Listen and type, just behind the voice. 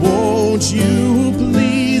Won't you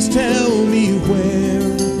please tell me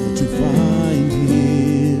where to find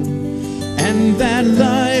him? And that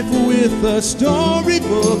life with a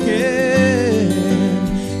storybook end.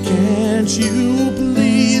 Can't you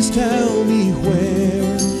please tell me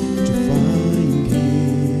where to find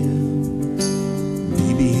him?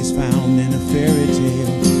 Maybe he's found in a fairy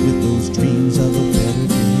tale with those dreams of a better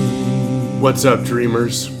day. What's up,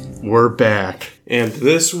 dreamers? We're back. And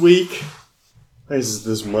this week,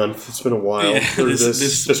 this month, it's been a while.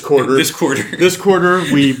 This quarter. This quarter,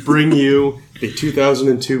 we bring you the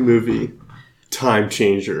 2002 movie, Time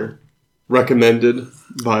Changer, recommended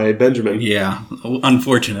by Benjamin. Yeah,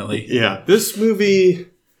 unfortunately. Yeah, this movie,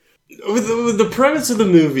 the premise of the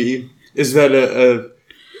movie is that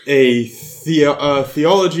a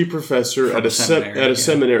theology professor at a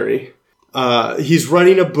seminary, he's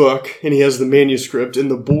writing a book, and he has the manuscript, and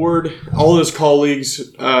the board, all his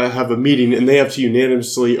colleagues have a meeting, and they have to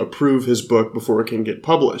unanimously approve his book before it can get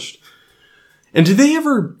published. And did they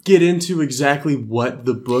ever get into exactly what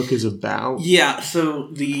the book is about? Yeah, so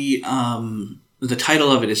the title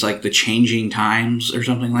of it is like The Changing Times or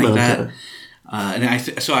something like that.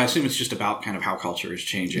 And so I assume it's just about kind of how culture is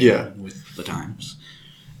changing with the times.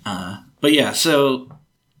 But yeah, so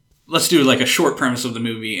let's do like a short premise of the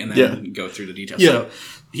movie and then go through the details. Yeah. So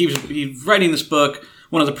he's writing this book.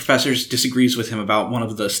 One of the professors disagrees with him about one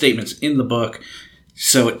of the statements in the book.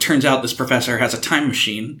 So it turns out this professor has a time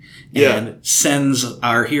machine and sends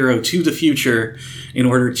our hero to the future in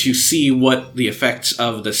order to see what the effects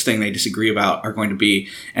of this thing they disagree about are going to be.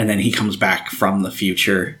 And then he comes back from the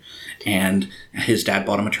future and his dad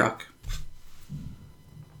bought him a truck.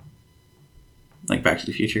 Like Back to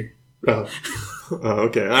the Future. Oh,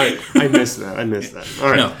 okay. I missed that. All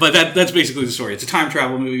right. No, but that's basically the story. It's a time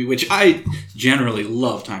travel movie, which I generally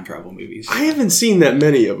love time travel movies. I haven't seen that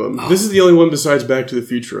many of them. Oh. This is the only one besides Back to the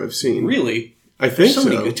Future I've seen. Really? I think so. There's so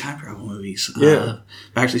many good time travel movies. Yeah.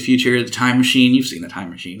 Back to the Future, The Time Machine. You've seen The Time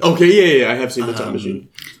Machine. Okay, yeah. I have seen The Time Machine.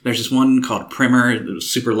 There's this one called Primer. It was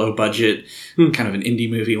super low budget, kind of an indie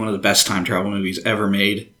movie, one of the best time travel movies ever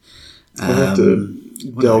made. I'll have to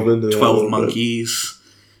delve into that 12 Monkeys.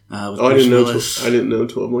 I didn't know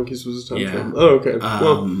 12 Monkeys was a time travel. Oh, okay.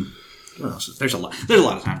 Well, there's a lot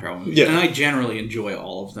of time travel movies, and I generally enjoy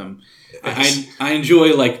all of them. I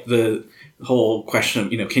enjoy like the whole question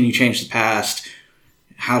of can you change the past?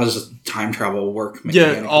 How does time travel work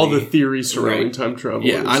mechanically? Yeah, all the theories surrounding time travel.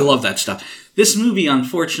 Yeah, I love that stuff. This movie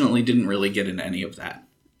unfortunately didn't really get into any of that.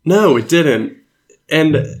 No, it didn't.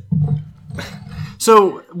 And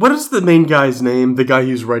so, what is the main guy's name? The guy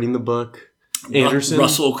who's writing the book. Anderson?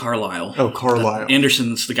 Russell Carlyle. Oh, Carlyle.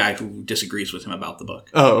 Anderson's the guy who disagrees with him about the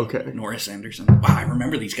book. Oh, okay. Norris Anderson. Wow, I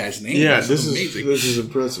remember these guys' names. Yeah, this is amazing. This is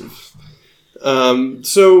impressive.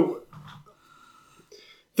 So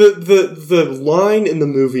the line in the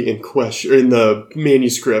movie in question, or in the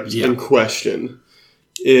manuscript in question,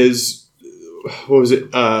 is what was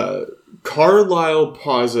it? Carlyle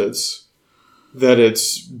posits that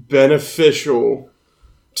it's beneficial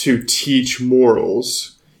to teach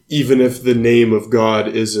morals, even if the name of God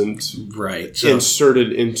isn't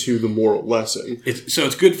inserted into the moral lesson. So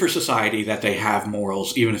it's good for society that they have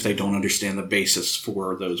morals, even if they don't understand the basis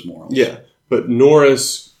for those morals. Yeah, but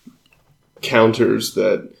Norris counters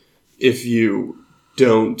that if you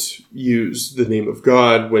don't use the name of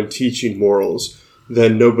God when teaching morals,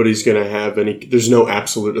 then nobody's going to have there's no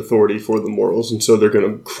absolute authority for the morals, and so they're going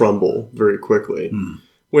to crumble very quickly.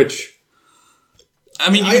 Which... I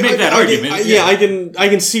mean, you can make that argument. I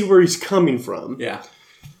can see where he's coming from. Yeah.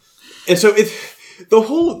 And so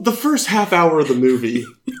the first half hour of the movie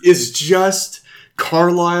is just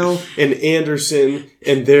Carlyle and Anderson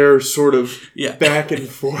and their sort of back and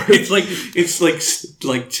forth. It's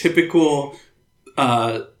like typical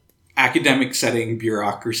academic setting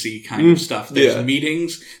bureaucracy kind of stuff. There's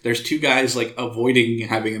meetings. There's two guys like avoiding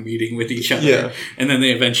having a meeting with each other, and then they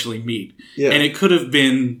eventually meet. Yeah. And it could have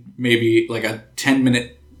been maybe like a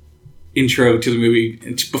 10-minute intro to the movie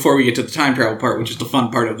before we get to the time travel part, which is the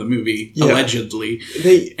fun part of the movie, allegedly.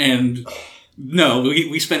 No,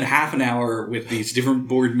 we spend half an hour with these different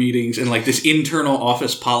board meetings and like this internal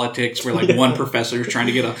office politics where like one professor is trying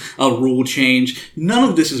to get a rule change. None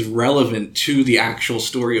of this is relevant to the actual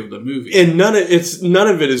story of the movie. And none of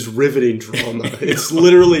it is riveting drama. It's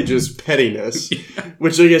literally just pettiness,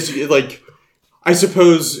 which I guess I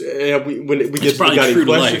suppose when we get to the guiding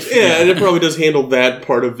questions, and it probably does handle that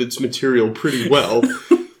part of its material pretty well.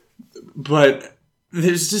 But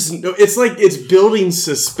there's just no. It's like it's building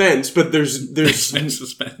suspense, but there's suspense.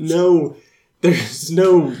 There's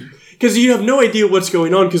no because you have no idea what's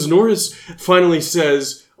going on. Because Norris finally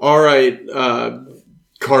says, "All right,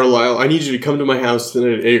 Carlisle, I need you to come to my house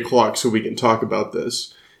tonight at 8 o'clock so we can talk about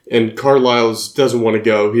this. And Carlisle doesn't want to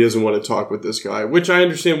go. He doesn't want to talk with this guy, which I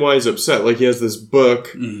understand why he's upset. Like, he has this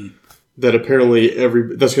book that apparently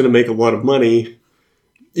that's going to make a lot of money,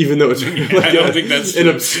 even though it's like I don't think that's an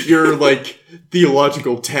obscure, like,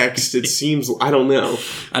 theological text. It seems, I don't know.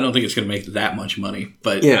 I don't think it's going to make that much money,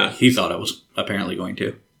 but he thought it was apparently going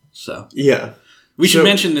to. So yeah. We should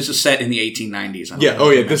mention this is set in the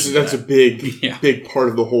 1890s. That's a big part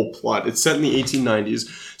of the whole plot. It's set in the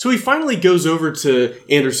 1890s. So he finally goes over to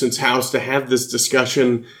Anderson's house to have this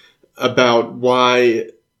discussion about why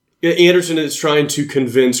Anderson is trying to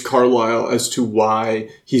convince Carlisle as to why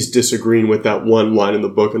he's disagreeing with that one line in the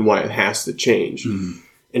book and why it has to change. Mm-hmm.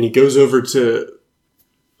 And he goes over to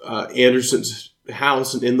Anderson's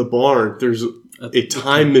house, and in the barn there's a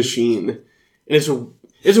time machine, and it's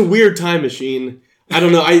a weird time machine. I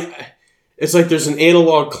don't know. It's like there's an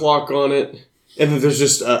analog clock on it, and then there's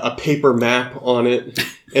just a paper map on it,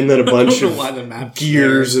 and then a bunch of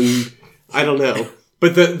gears, and I don't know.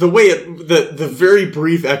 But the way the very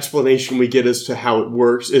brief explanation we get as to how it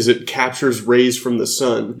works is it captures rays from the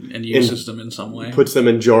sun and uses them in some way, puts them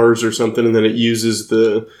in jars or something, and then it uses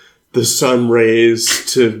the sun rays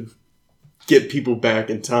to get people back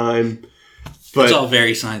in time. But it's all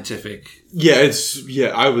very scientific. Yeah,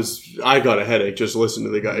 I got a headache just listening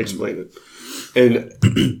to the guy explain it.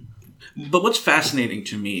 And but what's fascinating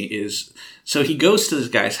to me is, so he goes to this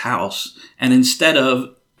guy's house, and instead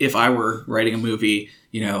of, if I were writing a movie,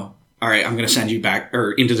 all right, I'm going to send you back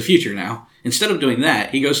or into the future now. Instead of doing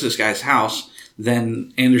that, he goes to this guy's house.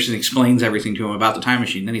 Then Anderson explains everything to him about the time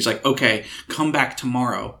machine. Then he's like, okay, come back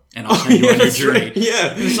tomorrow and I'll send you on your journey. Right.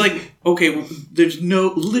 Yeah. And it's like, okay, well, there's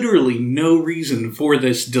literally no reason for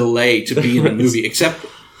this delay to be in the movie except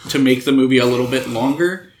to make the movie a little bit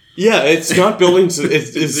longer. Yeah, it's not building,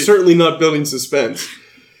 it's certainly not building suspense.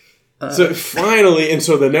 So finally, and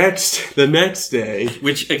so the next day,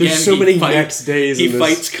 which again, there's so many next days. He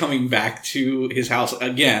fights coming back to his house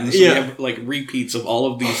again. So we have like repeats of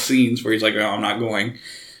all of these scenes where he's like, "Oh, I'm not going,"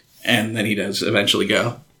 and then he does eventually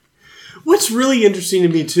go. What's really interesting to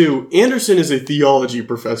me too, Anderson is a theology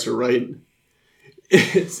professor, right?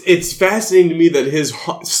 It's fascinating to me that his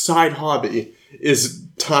side hobby is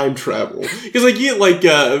time travel, because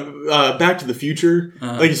Back to the Future,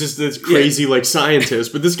 he's just this crazy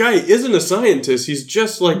scientist, but this guy isn't a scientist. He's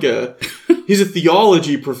just he's a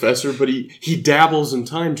theology professor, but he dabbles in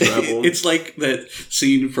time travel. It's like that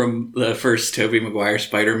scene from the first Tobey Maguire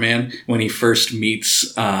Spider-Man when he first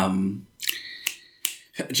meets James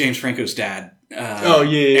Franco's dad.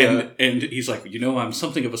 And he's like, I'm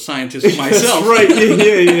something of a scientist myself. That's right.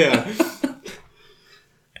 Yeah.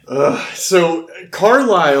 So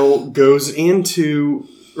Carlisle goes into,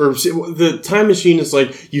 or the time machine is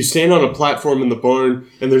like, you stand on a platform in the barn,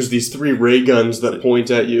 and there's these 3 ray guns that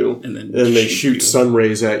point at you, and they shoot sun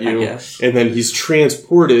rays at you, and then he's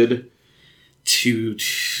transported to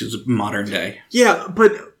modern day. Yeah,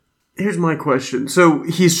 but here's my question. So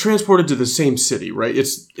he's transported to the same city, right?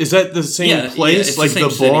 Is that the same place? Like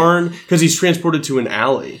the barn? Because he's transported to an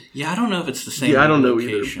alley. Yeah, I don't know if it's the same. Yeah, I don't know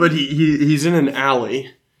either. But he's in an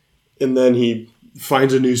alley. And then he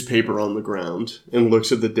finds a newspaper on the ground and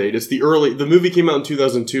looks at the date. It's the movie came out in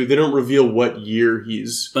 2002. They don't reveal what year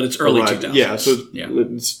he's But it's early 2000s. Yeah, so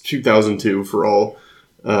it's 2002 for all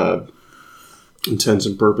intents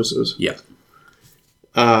and purposes. Yeah.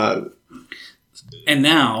 And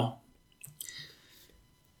now,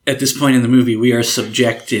 at this point in the movie, we are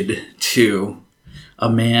subjected to a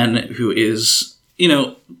man who is,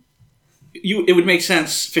 it would make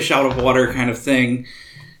sense, fish out of water kind of thing.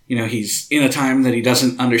 He's in a time that he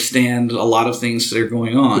doesn't understand a lot of things that are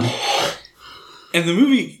going on. And the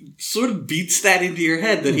movie sort of beats that into your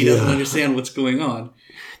head that he doesn't understand what's going on.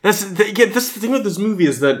 That's the thing with this movie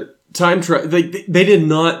is that they did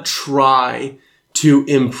not try to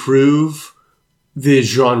improve the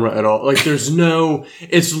genre at all.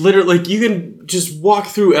 It's literally, you can just walk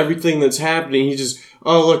through everything that's happening. He just,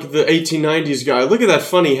 look, the 1890s guy, look at that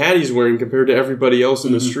funny hat he's wearing compared to everybody else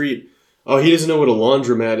in the street. Oh, he doesn't know what a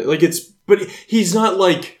laundromat is. But he's not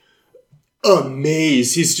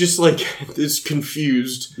amazed. He's just this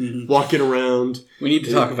confused, walking around. We need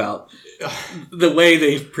to talk about the way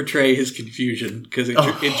they portray his confusion, because it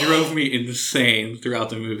drove me insane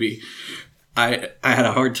throughout the movie. I had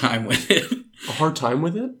a hard time with it. A hard time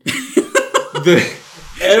with it?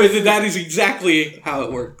 That is exactly how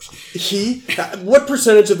it works. What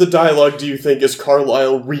percentage of the dialogue do you think is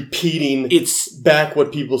Carlisle repeating back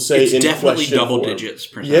what people say in definitely double digits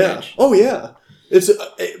percentage. Yeah. Oh, yeah. It's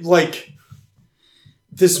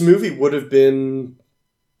this movie would have been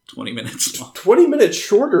 20 minutes long. 20 minutes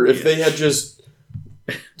shorter if they had just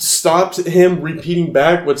stopped him repeating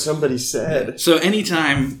back what somebody said. So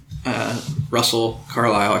anytime Russell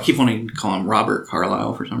Carlyle, I keep wanting to call him Robert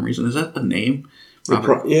Carlyle for some reason. Is that the name?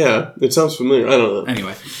 Yeah, it sounds familiar. I don't know.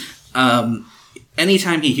 Anyway,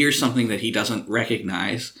 anytime he hears something that he doesn't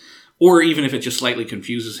recognize, or even if it just slightly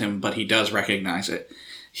confuses him, but he does recognize it,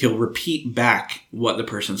 he'll repeat back what the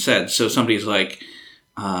person said. So somebody's like,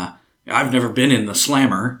 I've never been in the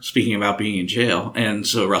Slammer, speaking about being in jail. And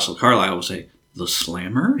so Russell Carlyle will say, the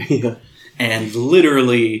Slammer? Yeah. And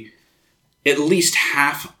literally, at least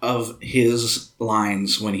half of his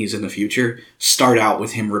lines when he's in the future start out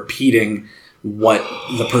with him repeating what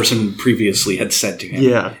the person previously had said to him.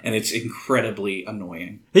 Yeah. And it's incredibly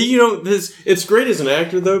annoying. Hey, it's great as an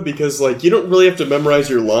actor, though, because, you don't really have to memorize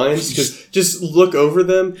your lines. Just look over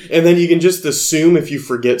them, and then you can just assume if you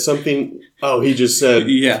forget something, he just said,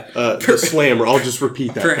 the Slammer. I'll just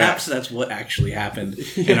repeat that. Perhaps that's what actually happened,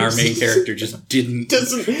 and our main character just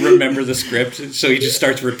doesn't remember the script, so he just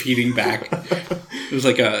starts repeating back. It was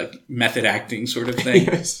like a method acting sort of thing.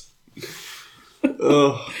 Yes.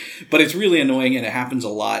 But it's really annoying, and it happens a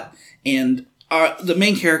lot. And the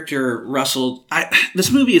main character, Russell,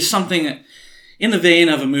 this movie is something in the vein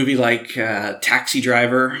of a movie like Taxi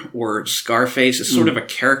Driver or Scarface. It's sort of a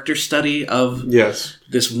character study of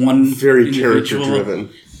this one very character-driven.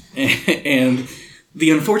 And the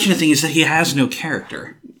unfortunate thing is that he has no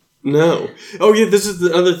character. No. Oh, yeah, this is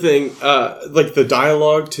the other thing. The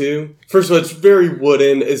dialogue, too. First of all, it's very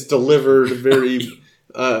wooden. It's delivered very...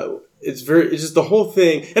 It's just the whole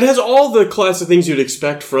thing. It has all the classic things you'd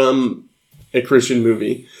expect from a Christian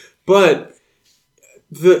movie. But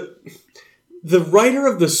the writer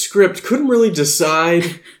of the script couldn't really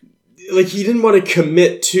decide. He didn't want to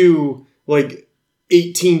commit to,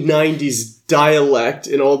 1890s dialect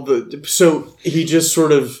and all the... So he just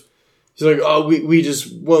sort of... He's like, we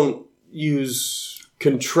just won't use...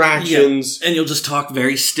 contractions. Yeah. And you'll just talk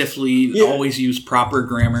very stiffly, always use proper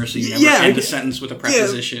grammar, so you never end a sentence with a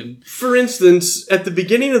preposition. Yeah. For instance, at the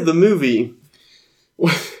beginning of the movie,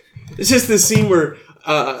 it's just this scene where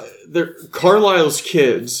Carlisle's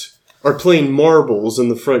kids are playing marbles in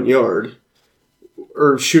the front yard.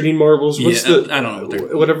 Or shooting marbles. What's I don't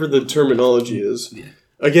know. Whatever the terminology is. Yeah.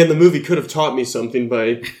 Again, the movie could have taught me something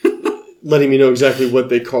by... letting me know exactly what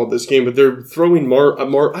they called this game, but they're throwing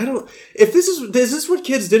I don't... Is this what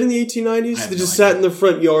kids did in the 1890s? They just sat in the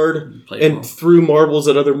front yard and threw marbles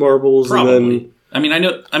at other marbles. Probably. And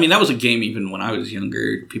then... that was a game even when I was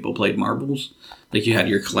younger. People played marbles. You had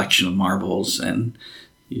your collection of marbles and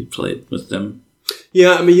you played with them.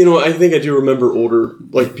 Yeah, I think I do remember older,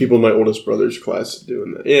 people in my oldest brother's class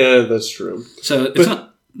doing that. Yeah, that's true. So it's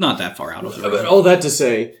not that far out of the road. But all that to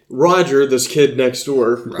say, Roger, this kid next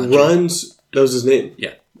door, runs... That was his name.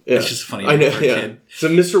 Yeah. It's just funny. I know, kid. So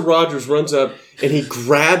Mr. Rogers runs up, and he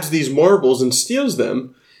grabs these marbles and steals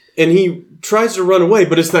them, and he tries to run away,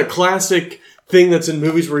 but it's that classic thing that's in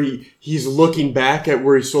movies where he's looking back at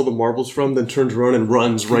where he stole the marbles from, then turns around and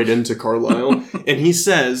runs right into Carlisle, and he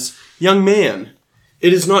says, "Young man,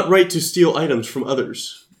 it is not right to steal items from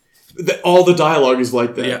others." All the dialogue is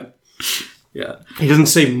like that. Yeah. Yeah. He doesn't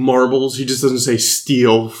say marbles. He just doesn't say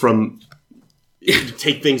steal from...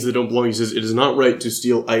 take things that don't belong. He says, it is not right to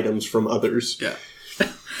steal items from others. Yeah.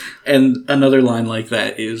 And another line like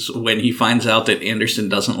that is when he finds out that Anderson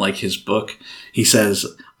doesn't like his book, he says,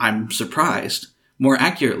 I'm surprised. More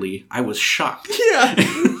accurately, I was shocked. Yeah.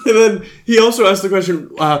 And then he also asked the question,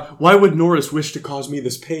 why would Norris wish to cause me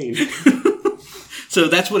this pain? So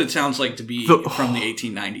that's what it sounds like to be from the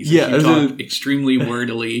 1890s. Yeah. You talk extremely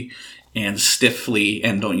wordily and stiffly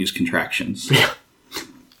and don't use contractions. Yeah.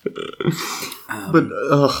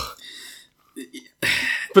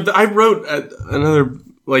 But I wrote another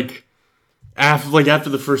after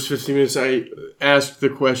the first 15 minutes, I asked the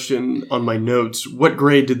question on my notes: what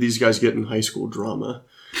grade did these guys get in high school drama?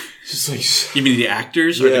 Just you mean the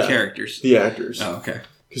actors or the characters? The actors. Oh, okay.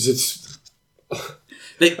 Because it's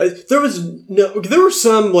there were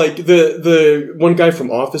some the one guy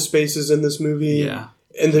from Office Space is in this movie. Yeah.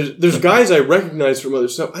 And there's guys I recognize from other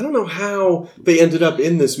stuff. I don't know how they ended up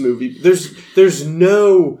in this movie.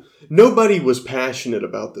 Nobody was passionate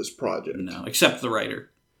about this project. No, except the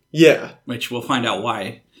writer. Yeah. Which we'll find out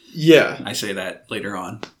why. Yeah. I say that later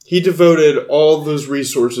on. He devoted all those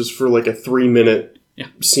resources for a 3-minute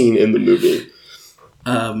scene in the movie.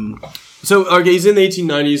 So, he's in the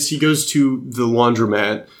 1890s. He goes to the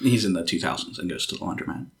laundromat. He's in the 2000s and goes to the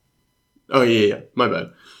laundromat. Oh, yeah. My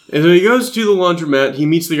bad. And so he goes to the laundromat. He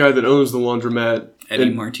meets the guy that owns the laundromat. Eddie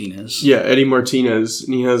Martinez. Yeah, Eddie Martinez.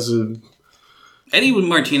 And he has Eddie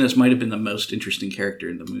Martinez might have been the most interesting character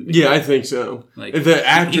in the movie. Yeah, I think so. Like the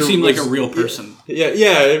actor, he seemed like a real person.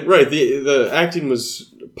 Yeah, right. The acting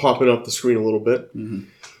was popping off the screen a little bit, and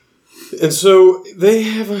so they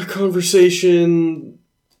have a conversation,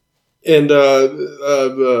 and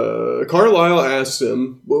Carlisle asks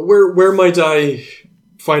him, "Where might I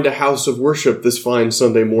find a house of worship this fine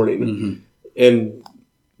Sunday morning?" And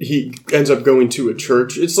he ends up going to a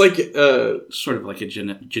church. It's like sort of like a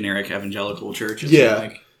generic evangelical church. Yeah.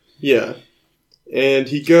 And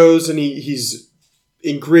he goes and he's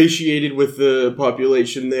ingratiated with the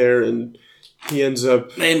population there, and he ends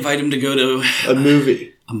up... They invite him to go to... a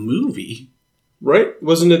movie. A movie? Right?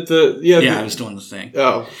 Wasn't it the... Yeah, I was doing the thing.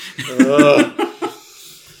 Oh.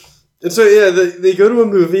 And so, they go to a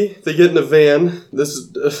movie. They get in a van. This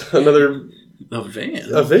is another... A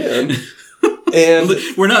van? A van. And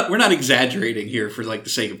we're not exaggerating here for like the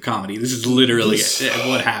sake of comedy. This is literally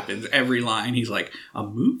what happens. Every line, he's like, a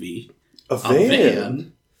movie, a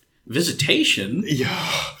van, visitation.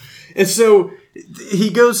 Yeah, and so he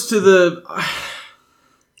goes to the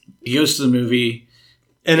movie,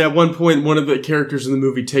 and at one point, one of the characters in the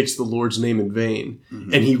movie takes the Lord's name in vain,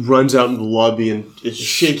 and he runs out in the lobby and is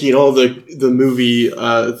shaking all the movie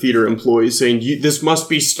theater employees, saying, "This must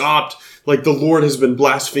be stopped. Like the Lord has been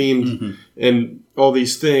blasphemed." And all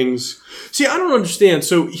these things. See, I don't understand.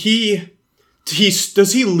 So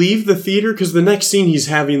does he leave the theater? Because the next scene he's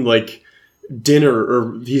having like dinner,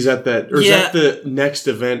 or he's at that, or is that the next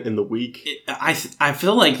event in the week? I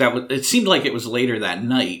feel like it seemed like it was later that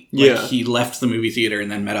night. Like he left the movie theater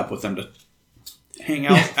and then met up with them to hang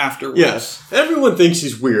out afterwards. Yes. Everyone thinks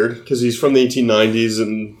he's weird because he's from the 1890s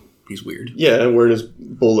and he's weird. Yeah, wearing his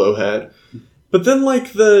bolo hat. But then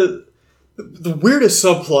like the weirdest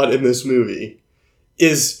subplot in this movie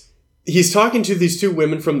is he's talking to these two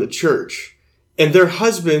women from the church, and their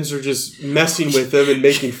husbands are just messing with him and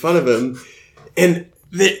making fun of him, and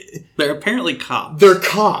they're apparently cops. They're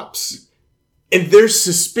cops, and they're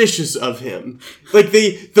suspicious of him. Like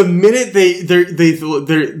the minute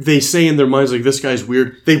they say in their minds like, this guy's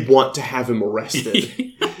weird, they want to have him arrested.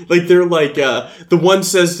 Like they're like the one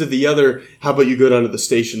says to the other, "How about you go down to the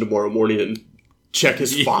station tomorrow morning and check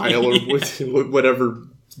his file," or with whatever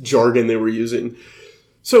jargon they were using.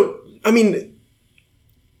 So, I mean,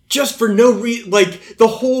 just for no reason, like the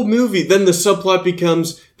whole movie, then the subplot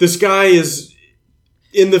becomes this guy is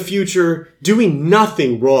in the future doing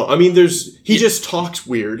nothing wrong. I mean, he just talks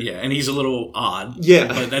weird. Yeah, and he's a little odd. Yeah,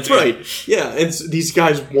 but that's right. It. Yeah, and these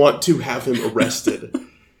guys want to have him arrested.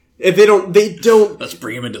 And they don't. Let's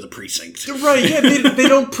bring him into the precinct. Right, yeah, they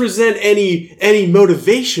don't present any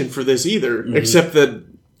motivation for this either, except that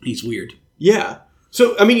he's weird. Yeah.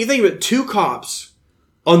 So, I mean, you think of it, two cops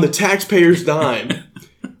on the taxpayer's dime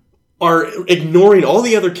are ignoring all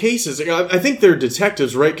the other cases. I think they're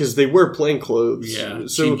detectives, right? Because they wear plain clothes. Yeah,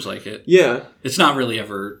 seems like it. Yeah. It's not really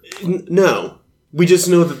ever... No. We just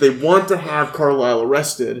know that they want to have Carlisle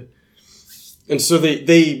arrested. And so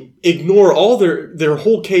they ignore all their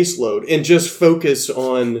whole caseload and just focus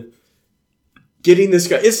on getting this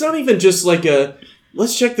guy. It's not even just like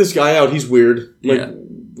let's check this guy out. He's weird. Like,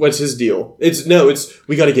 what's his deal? It's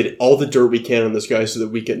we got to get all the dirt we can on this guy so that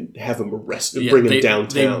we can have him arrested, bring him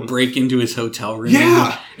downtown. They break into his hotel room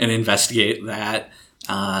and investigate that.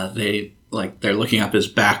 They're looking up his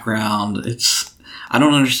background. I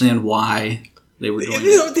don't understand why they were doing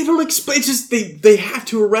that. They don't explain. It's just they have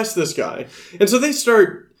to arrest this guy. And so they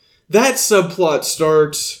start, that subplot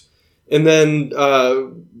starts, and then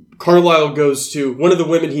Carlisle goes to, one of the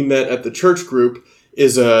women he met at the church group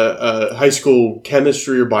is a high school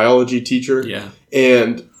chemistry or biology teacher. Yeah.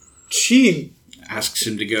 And she asks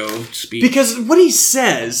him to go speak. Because what he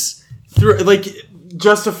says,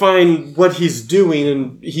 justifying what he's doing,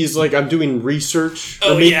 and he's like, I'm doing research,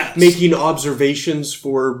 making observations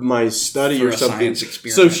for my study for or something. Science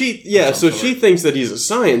experiment. So she thinks that he's a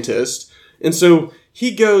scientist, and so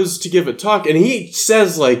he goes to give a talk, and he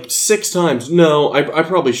says like 6 times, "No, I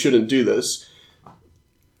probably shouldn't do this."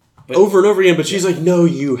 But, over and over again, but she's like, "No,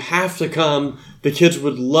 you have to come. The kids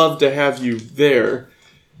would love to have you there."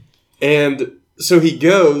 And so he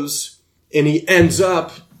goes, and he ends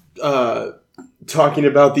up talking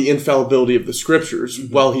about the infallibility of the scriptures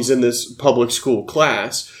while he's in this public school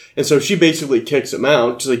class. And so she basically kicks him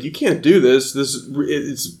out. She's like, "You can't do this.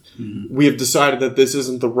 We have decided that this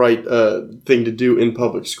isn't the right thing to do in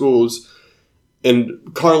public schools."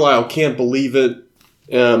 And Carlisle can't believe it.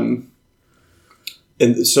 And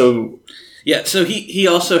so Yeah, so he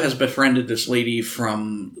also has befriended this lady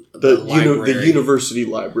from the library, the university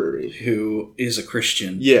library, who is a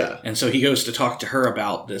Christian. Yeah, and so he goes to talk to her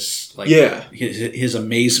about this, his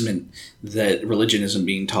amazement that religion isn't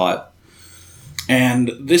being taught.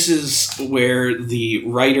 And this is where the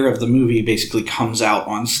writer of the movie basically comes out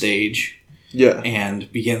on stage,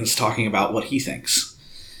 and begins talking about what he thinks,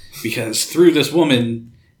 because through this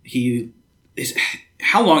woman,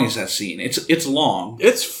 how long is that scene? It's long.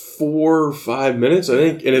 It's 4 or 5 minutes, I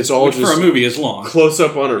think, and it's all which just for a movie is long. Close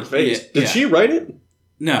up on her face. Did she write it?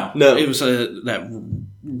 No. It was that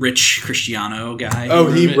Rich Cristiano guy.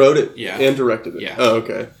 Oh, he wrote it and directed it. Yeah. Oh,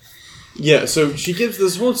 okay. Yeah, so she gives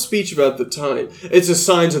this whole speech about the time. It's a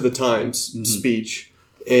Signs of the Times speech,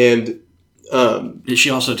 and she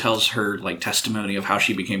also tells her testimony of how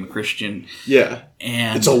she became a Christian. Yeah,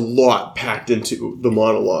 and it's a lot packed into the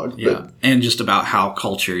monologue. Yeah, and just about how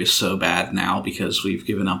culture is so bad now because we've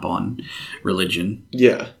given up on religion.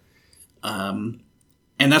 Yeah, and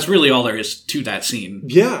that's really all there is to that scene.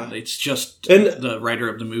 Yeah, it's just the writer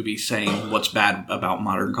of the movie saying what's bad about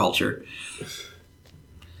modern culture.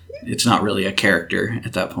 It's not really a character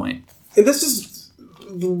at that point. And this is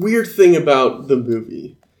the weird thing about the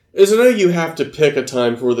movie. Is I know you have to pick a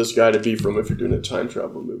time for this guy to be from if you're doing a time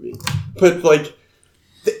travel movie. But,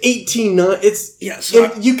 the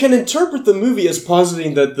 1890s... you can interpret the movie as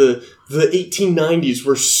positing that the 1890s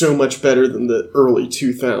were so much better than the early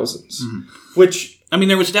 2000s. Which... I mean,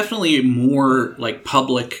 there was definitely more,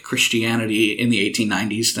 public Christianity in the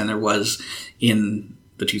 1890s than there was in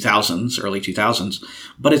the 2000s, early 2000s.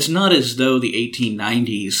 But it's not as though the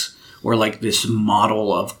 1890s were, this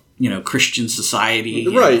model of Christian society.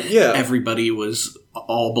 Right, yeah. Everybody was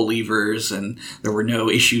all believers and there were no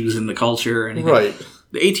issues in the culture. And right.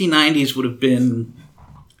 The 1890s would have been...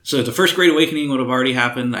 So the First Great Awakening would have already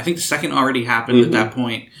happened. I think the second already happened at that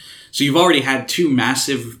point. So you've already had two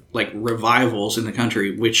massive, revivals in the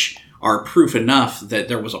country, which are proof enough that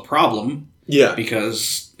there was a problem. Yeah.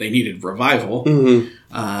 Because they needed revival.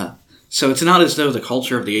 So it's not as though the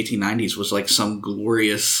culture of the 1890s was some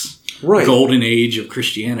glorious... Right. Golden age of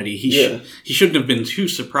Christianity. He shouldn't have been too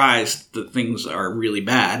surprised that things are really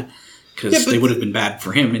bad, because they would have been bad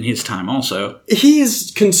for him in his time also. He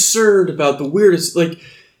is concerned about the weirdest...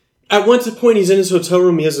 at one point he's in his hotel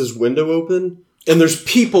room, he has his window open, and there's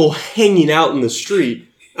people hanging out in the street.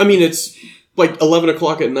 I mean, it's 11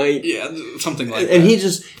 o'clock at night. Yeah, something like that. And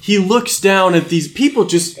he looks down at these people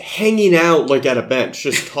just hanging out at a bench,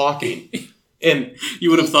 just talking. And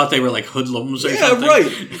you would have thought they were hoodlums or something. Yeah,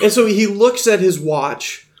 right. And so he looks at his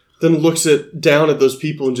watch, then looks down at those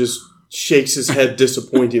people and just shakes his head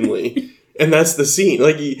disappointingly. And that's the scene.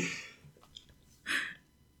 I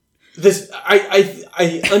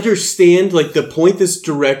understand the point this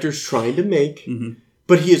director's trying to make,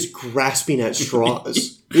 but he is grasping at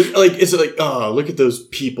straws. Look at those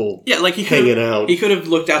people hanging out. He could have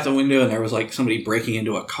looked out the window and there was somebody breaking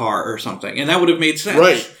into a car or something, and that would have made sense.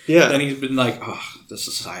 Right, yeah. Then he's been the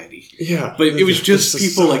society. Yeah. But it was just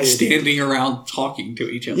people standing around talking to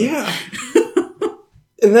each other. Yeah.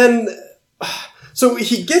 And then, so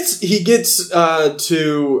he gets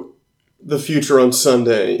to the future on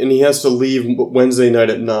Sunday, and he has to leave Wednesday night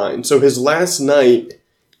at 9. So his last night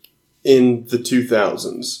in the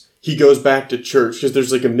 2000s, he goes back to church because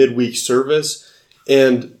there's a midweek service.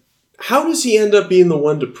 And how does he end up being the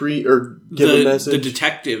one to give a message? The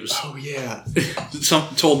detectives. Oh, yeah.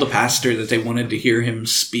 Told the pastor that they wanted to hear him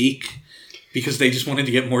speak because they just wanted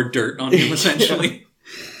to get more dirt on him, essentially.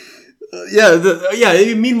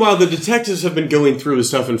 Meanwhile, the detectives have been going through his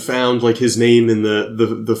stuff and found his name in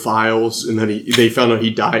the files, and then they found out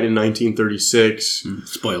he died in 1936.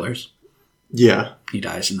 Spoilers. Yeah, he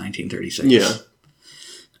dies in 1936. Yeah.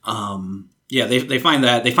 They find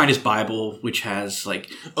that. They find his Bible, which has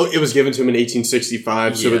it was given to him in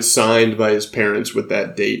 1865, so it's signed by his parents with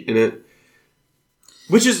that date in it.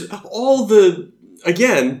 Which is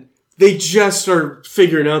again, they just are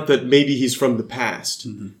figuring out that maybe he's from the past.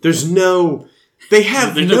 There's no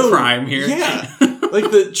crime here. Yeah.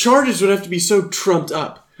 The charges would have to be so trumped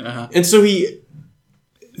up. And so he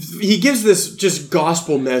gives this just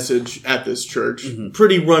gospel message at this church.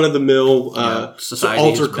 Pretty run-of-the-mill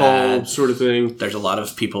altar call sort of thing. There's a lot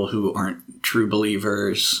of people who aren't true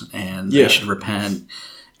believers, and they should repent.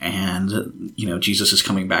 And, Jesus is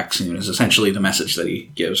coming back soon is essentially the message that he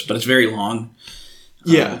gives. But it's very long.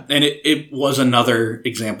 Yeah. And it was another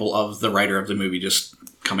example of the writer of the movie just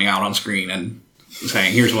coming out on screen and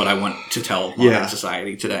saying, here's what I want to tell modern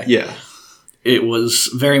society today. Yeah. It was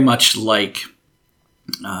very much we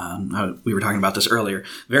were talking about this earlier,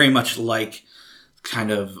 very much kind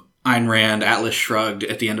of Ayn Rand, Atlas Shrugged,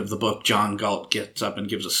 at the end of the book, John Galt gets up and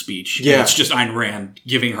gives a speech. Yeah. And it's just Ayn Rand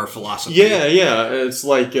giving her philosophy. Yeah. It's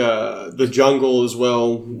like The Jungle as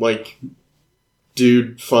well. Like,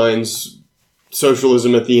 dude finds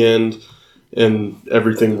socialism at the end, and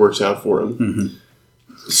everything works out for him. Mm-hmm.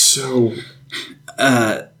 So,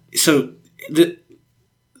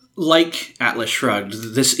 like Atlas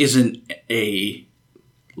Shrugged, this isn't a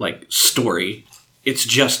story. It's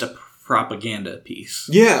just a propaganda piece.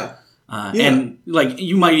 Yeah. And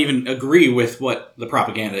you might even agree with what the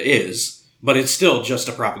propaganda is, but it's still just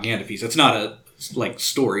a propaganda piece. It's not a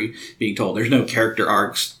story being told. There's no character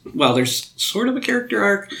arcs. Well, there's sort of a character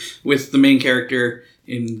arc with the main character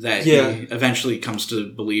in that he eventually comes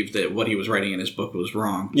to believe that what he was writing in his book was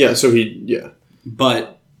wrong. Yeah, so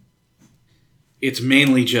But it's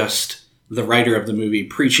mainly just the writer of the movie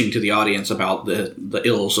preaching to the audience about the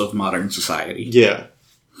ills of modern society. Yeah.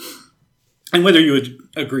 And whether you would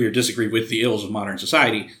agree or disagree with the ills of modern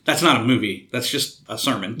society, that's not a movie. That's just a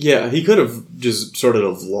sermon. Yeah, he could have just started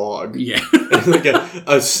a vlog. Yeah. Like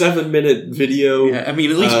a 7-minute video. Yeah, I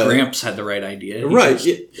mean, at least Gramps had the right idea. Right,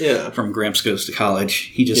 From Gramps Goes to College,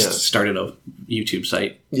 he just started a YouTube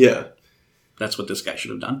site. Yeah. That's what this guy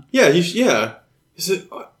should have done. Yeah,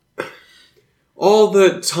 all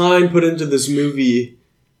the time put into this movie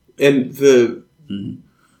and the... Mm-hmm.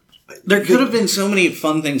 There could have been so many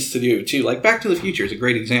fun things to do, too. Like, Back to the Future is a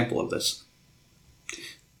great example of this.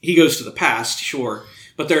 He goes to the past, sure,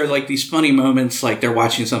 but there are, these funny moments, they're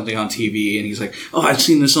watching something on TV, and he's like, oh, I've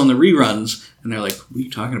seen this on the reruns. And they're like, what are you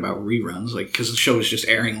talking about, reruns? Because the show was just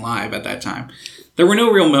airing live at that time. There were no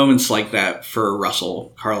real moments like that for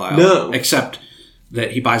Russell Carlyle. No. Except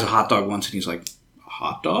that he buys a hot dog once, and he's like, a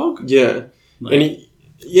hot dog? Yeah.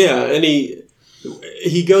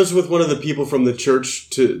 He goes with one of the people from the church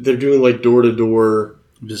they're doing door-to-door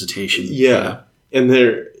visitation. Yeah. And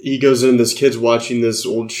he goes in, this kid's watching this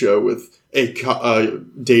old show with a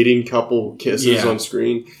dating couple kisses on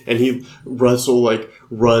screen. And Russell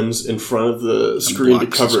runs in front of the screen to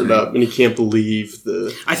cover it up. And he can't believe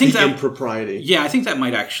the impropriety. Yeah, I think that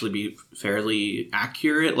might actually be fairly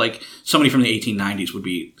accurate. Somebody from the 1890s would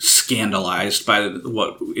be scandalized by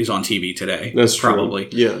what is on TV today. That's probably.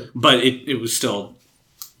 True. Yeah. But it was still,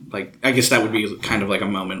 I guess that would be kind of a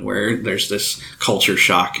moment where there's this culture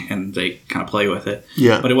shock and they kind of play with it.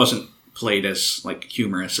 Yeah. But it wasn't played as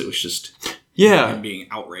humorous. It was just him being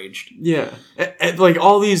outraged. Yeah. And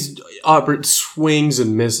all these opera swings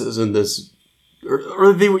and misses in this,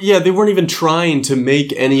 or they weren't even trying to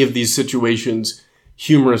make any of these situations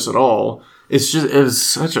humorous at all. It was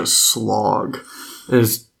such a slog.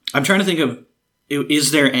 I'm trying to think of,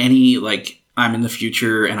 is there any I'm in the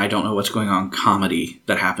future and I don't know what's going on comedy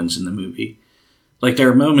that happens in the movie? There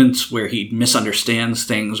are moments where he misunderstands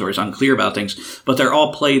things or is unclear about things, but they're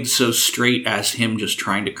all played so straight as him just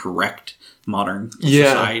trying to correct modern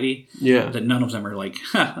society that none of them are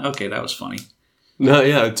okay, that was funny. No,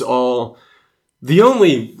 yeah, it's all... The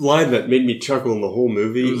only line that made me chuckle in the whole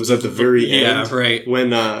movie was at the very end. Yeah, right. When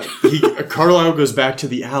Carlyle goes back to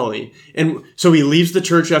the alley. And so he leaves the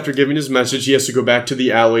church after giving his message. He has to go back to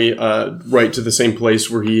the alley, right to the same place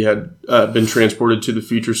where he had been transported to the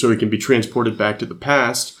future so he can be transported back to the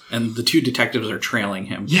past. And the two detectives are trailing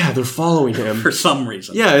him. Yeah, they're following him. For some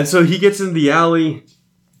reason. Yeah, and so he gets in the alley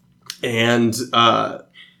and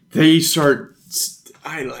they start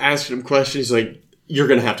asking him questions. He's like, you're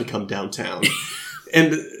going to have to come downtown.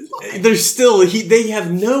 And they have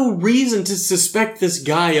no reason to suspect this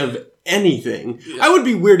guy of anything. Yeah. I would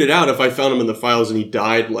be weirded out if I found him in the files and he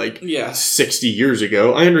died 60 years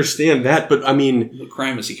ago. I understand that, but I mean... What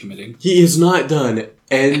crime is he committing? He has not done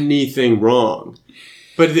anything wrong.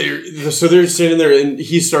 But so they're standing there and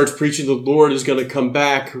he starts preaching the Lord is going to come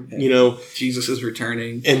back, Jesus is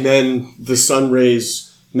returning. And then the sun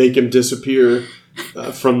rays make him disappear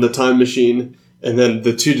from the time machine. And then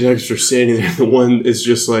the two detectives are standing there, and the one is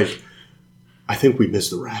just like, I think we missed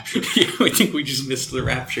the rapture. Yeah, I think we just missed the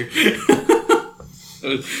rapture.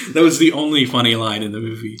 That was the only funny line in the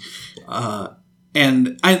movie.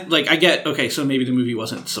 And I get, okay, so maybe the movie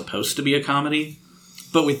wasn't supposed to be a comedy,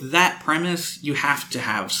 but with that premise, you have to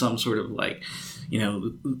have some sort of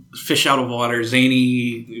fish out of water,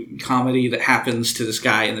 zany comedy that happens to this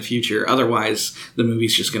guy in the future. Otherwise, the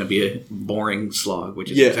movie's just going to be a boring slog, which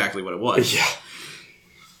is exactly what it was. Yeah.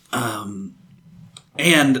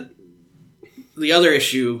 And the other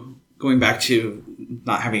issue, going back to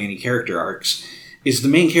not having any character arcs, is the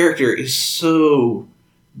main character is so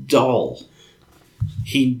dull.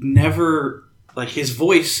 He never, his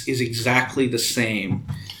voice is exactly the same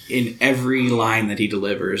in every line that he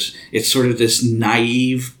delivers, it's sort of this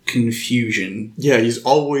naive confusion. Yeah, he's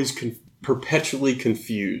always perpetually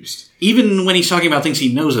confused. Even when he's talking about things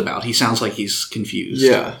he knows about, he sounds like he's confused.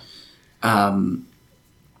 Yeah.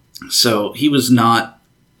 So he was not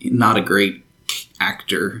a great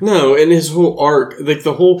actor. No, and his whole arc, like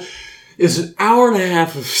the whole... It's an hour and a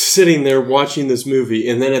half of sitting there watching this movie,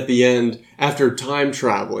 and then at the end, after time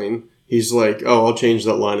traveling, he's like, "Oh, I'll change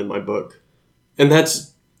that line in my book," and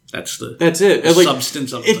that's it. The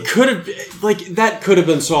substance of it. Could have that could have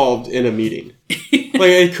been solved in a meeting.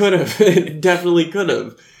 It could have, it definitely could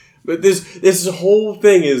have. But this whole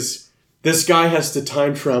thing is this guy has to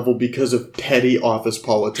time travel because of petty office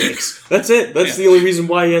politics. That's it. That's the only reason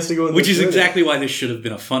why he has to go in. Which is exactly why this should have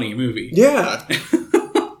been a funny movie. Yeah.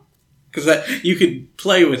 Because you could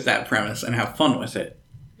play with that premise and have fun with it.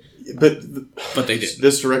 But they didn't.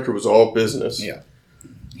 This director was all business. Yeah.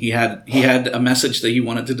 He had a message that he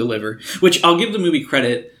wanted to deliver, which I'll give the movie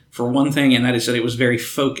credit for one thing, and that is that it was very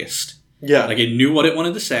focused. Yeah. Like, it knew what it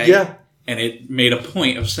wanted to say. Yeah. And it made a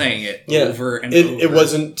point of saying it over and over. It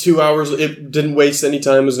wasn't 2 hours. It didn't waste any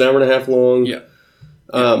time. It was an hour and a half long. Yeah.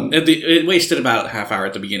 It wasted about a half hour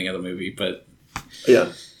at the beginning of the movie, but...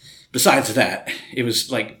 Yeah. Besides that, it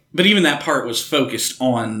was like... But even that part was focused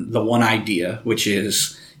on the one idea, which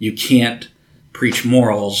is you can't preach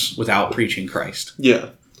morals without preaching Christ. Yeah.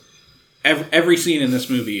 Every scene in this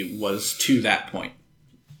movie was to that point.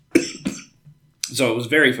 So it was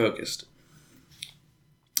very focused.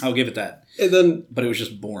 I'll give it that. But it was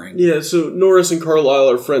just boring. Yeah, so Norris and Carlisle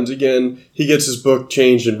are friends again. He gets his book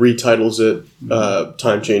changed and retitles it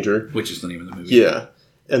Time Changer. Which is the name of the movie. Yeah.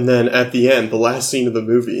 And then at the end, the last scene of the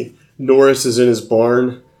movie, Norris is in his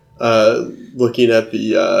barn looking at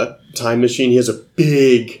the time machine. He has a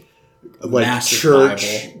big massive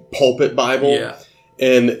church Bible. Pulpit Bible. Yeah.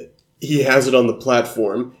 And he has it on the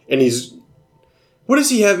platform. And he's... What does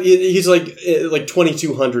he have? He's like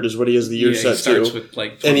 2200 is what he has the year set to. He starts with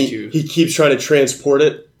like 22. And he keeps trying to transport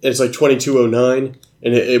it. And it's like 2209.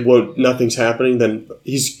 And it won't... Nothing's happening. Then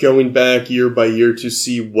he's going back year by year to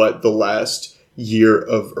see what the last... year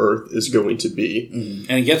of Earth is going to be. Mm-hmm.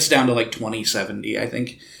 And it gets down to like 2070, I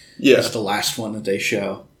think. Yeah. That's the last one that they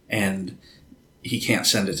show. And he can't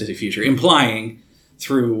send it to the future. Implying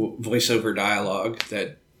through voiceover dialogue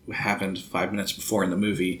that happened 5 minutes before in the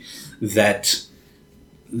movie that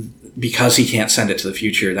because he can't send it to the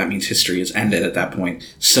future, that means history is ended at that point.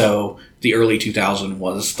 So the early 2000s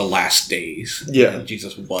was the last days. Yeah. And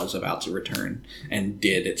Jesus was about to return and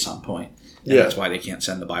did at some point. And that's why they can't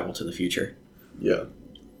send the Bible to the future. Yeah.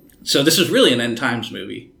 So this is really an end times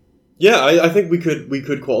movie. Yeah, I think we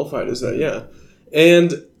could qualify it as that, yeah.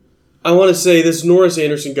 And I want to say this Norris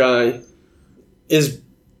Anderson guy is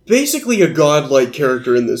basically a godlike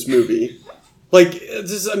character in this movie. Like,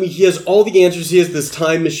 he has all the answers. He has this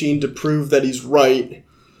time machine to prove that he's right.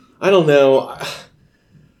 I don't know.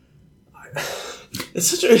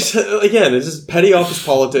 It's just petty office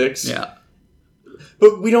politics. Yeah.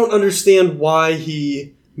 But we don't understand why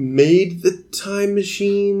he made the time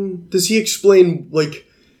machine. Does he explain, like...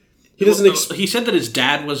 He doesn't... He said that his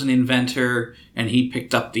dad was an inventor, and he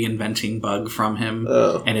picked up the inventing bug from him,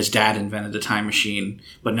 and his dad invented the time machine,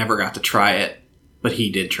 but never got to try it, but he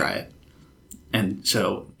did try it. And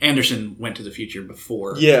so Anderson went to the future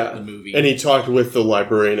before the movie. And he talked with the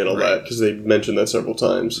librarian and all that, because they mentioned that several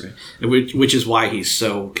times. Right. Which is why he's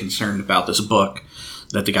so concerned about this book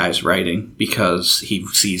that the guy's writing, because he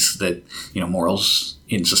sees that, morals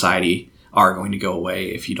in society are going to go away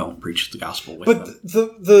if you don't preach the gospel with them.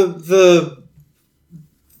 But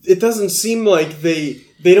it doesn't seem like they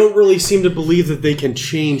don't really seem to believe that they can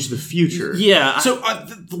change the future. Yeah. So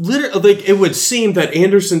literally, it would seem that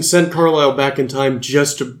Anderson sent Carlisle back in time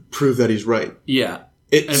just to prove that he's right. Yeah.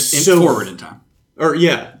 It's so forward in time.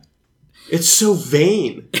 It's so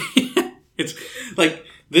vain. It's like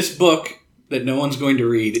this book that no one's going to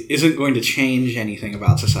read isn't going to change anything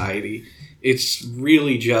about society. It's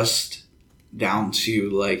really just down to,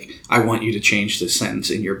 like, I want you to change this sentence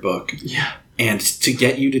in your book. Yeah. And to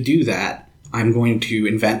get you to do that, I'm going to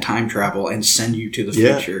invent time travel and send you to the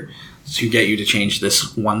future to get you to change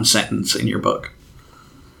this one sentence in your book.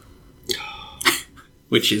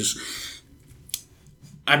 Which is...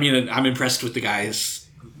 I'm impressed with the guy's,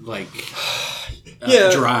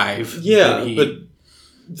 drive. Yeah, but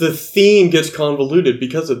the theme gets convoluted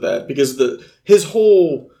because of that. Because his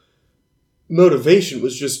whole motivation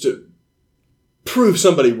was just to prove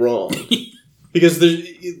somebody wrong. Because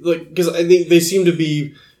I think they seem to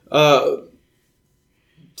be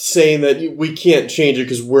saying that we can't change it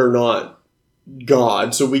because we're not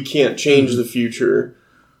God, so we can't change the future.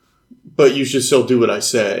 but you should still do what I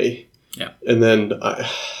say. Yeah. And then,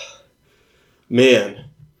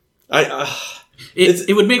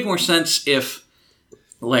 it would make more sense if,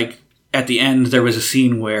 like, at the end there was a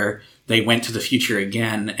scene where they went to the future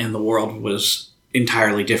again and the world was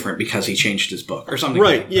entirely different because he changed his book or something.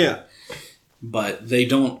 Right, like that. yeah. But they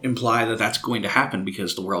don't imply that that's going to happen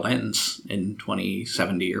because the world ends in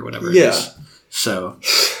 2070 or whatever it yeah. is. So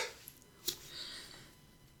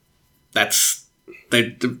that's...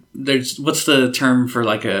 There's what's the term for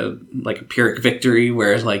like a Pyrrhic victory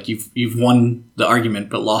where like you've won the argument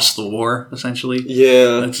but lost the war, essentially.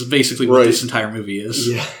 Yeah, that's basically what this entire movie is.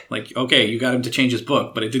 Yeah, like, okay, you got him to change his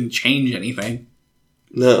book, but it didn't change anything.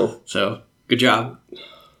 No. So good job,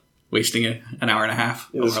 wasting an hour and a half.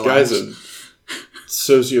 Yeah, this guy's a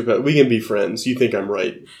sociopath. We can be friends. You think I'm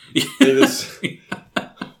right?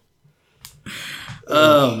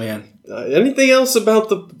 Oh man. Anything else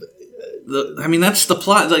about that's the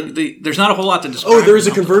plot. Like, there's not a whole lot to describe. Oh, there is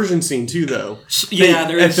a conversion scene too, though. Yeah,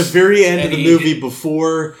 there is. At the very end of the movie,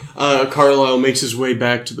 before Carlisle makes his way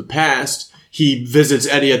back to the past, he visits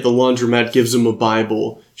Eddie at the laundromat, gives him a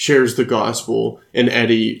Bible, shares the gospel, and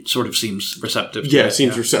Eddie sort of seems receptive.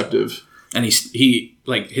 Seems receptive. And he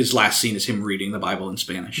like his last scene is him reading the Bible in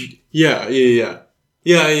Spanish. Yeah,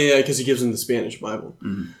 because he gives him the Spanish Bible.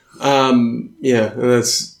 Mm-hmm. And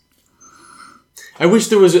that's. I wish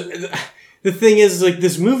there was the thing is, like,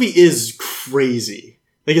 this movie is crazy.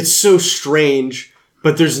 Like, it's so strange,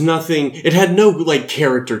 but there's nothing... It had no, like,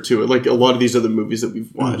 character to it, like a lot of these other movies that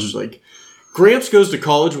we've watched. Mm-hmm. Like, Gramps Goes to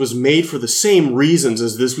College was made for the same reasons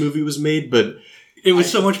as this movie was made, but... It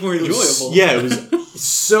was so much more enjoyable. It was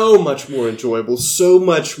so much more enjoyable, so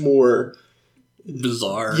much more...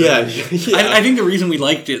 bizarre. Yeah. I think the reason we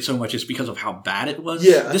liked it so much is because of how bad it was.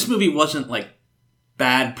 Yeah. This movie wasn't, like,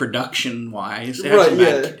 bad production-wise. It had some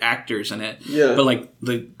bad actors in it. Yeah. But, like,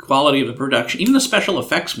 the quality of the production, even the special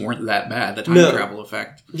effects weren't that bad. The time travel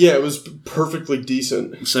effect. Yeah, it was perfectly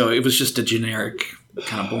decent. So it was just a generic,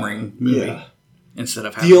 kind of boring movie. Yeah. Instead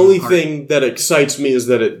of having the only thing that excites me is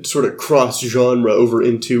that it sort of cross-genre over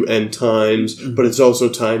into end times, but it's also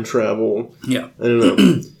time travel. Yeah. I don't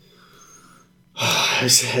know.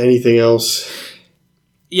 Anything else?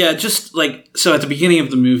 Yeah, just, like, so at the beginning of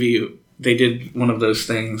the movie... They did one of those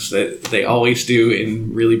things that they always do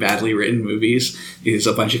in really badly written movies, is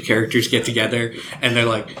a bunch of characters get together and they're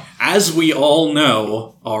like, as we all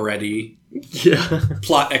know already,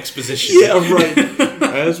 plot exposition. Yeah, right.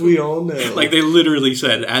 As we all know. Like, they literally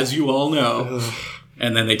said, as you all know.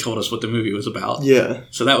 And then they told us what the movie was about. Yeah.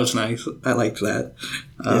 So that was nice. I liked that.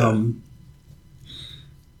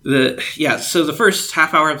 So the first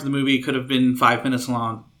half hour of the movie could have been 5 minutes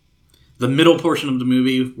long. The middle portion of the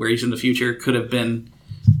movie, where he's in the future, could have been,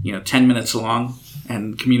 10 minutes long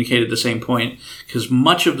and communicated the same point. Because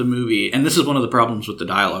much of the movie, and this is one of the problems with the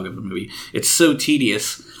dialogue of the movie, it's so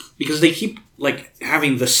tedious because they keep, like,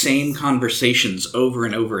 having the same conversations over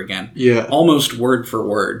and over again. Yeah. Almost word for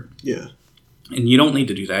word. Yeah. And you don't need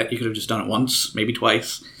to do that. You could have just done it once, maybe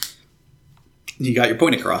twice. You got your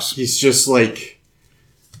point across. He's just, like,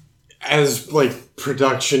 as, like,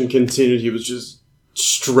 production continued, he was just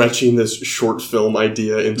stretching this short film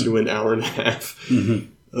idea into an hour and a half. Mm-hmm.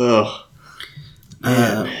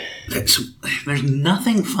 Ugh. There's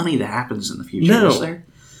nothing funny that happens in the future, is there?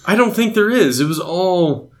 I don't think there is. It was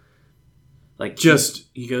all like just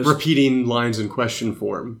he goes, repeating lines in question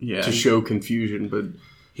form to show confusion. But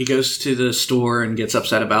he goes to the store and gets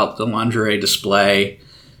upset about the lingerie display.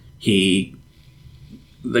 The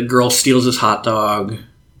girl steals his hot dog.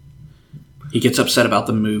 He gets upset about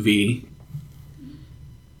the movie.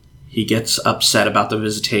 He gets upset about the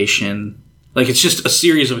visitation. Like, it's just a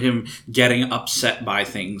series of him getting upset by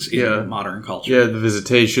things in modern culture. Yeah, the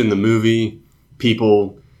visitation, the movie,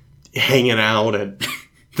 people hanging out at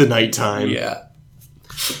the nighttime. Yeah.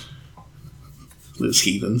 Those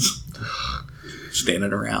heathens.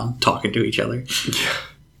 Standing around, talking to each other.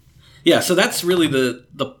 Yeah, so that's really the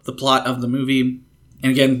plot of the movie.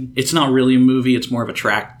 And again, it's not really a movie, it's more of a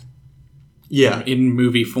tract. Yeah. In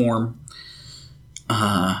movie form.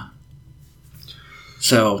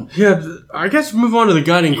 So yeah, I guess move on to the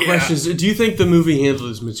guiding questions. Do you think the movie handled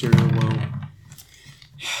its material well?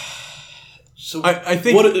 So I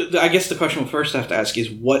think I guess the question we'll first have to ask is,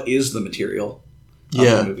 what is the material of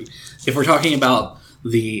the movie? If we're talking about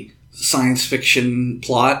the science fiction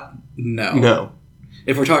plot, no.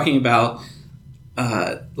 If we're talking about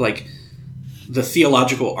like the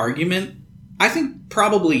theological argument, I think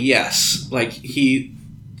probably yes. Like the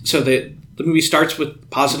movie starts with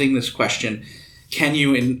positing this question: can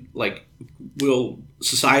you will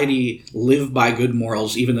society live by good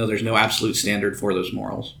morals even though there's no absolute standard for those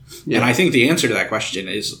morals? Yeah. And I think the answer to that question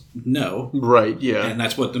is no. Right, yeah. And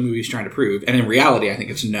that's what the movie's trying to prove. And in reality, I think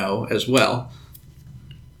it's no as well.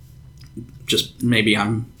 Just maybe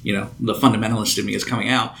I'm, the fundamentalist in me is coming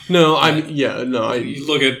out. No, you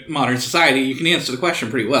look at modern society, you can answer the question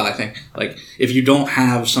pretty well, I think. Like, if you don't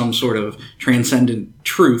have some sort of transcendent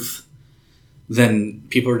truth, then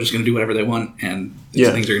people are just going to do whatever they want, and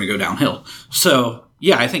things are going to go downhill. So,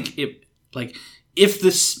 yeah, I think if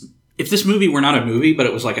this movie were not a movie, but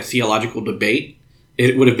it was like a theological debate,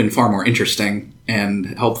 it would have been far more interesting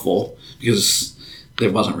and helpful, because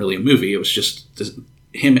it wasn't really a movie. It was just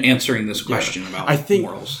him answering this question about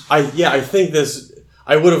morals. I think this.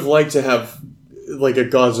 I would have liked to have like a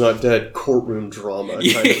God's Not Dead courtroom drama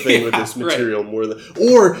kind of thing with this material more than,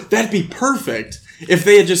 or that'd be perfect if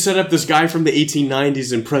they had just set up this guy from the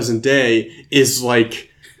 1890s in present day is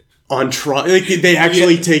like on trial. Like they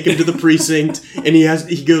actually take him to the precinct and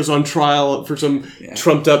he goes on trial for some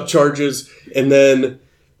trumped up charges, and then.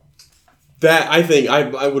 That I think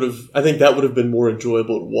that would have been more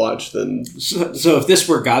enjoyable to watch than. So if this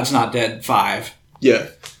were God's Not Dead 5,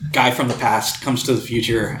 guy from the past comes to the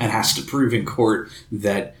future and has to prove in court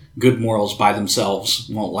that good morals by themselves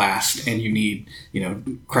won't last, and you need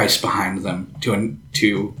Christ behind them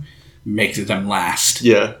to make them last.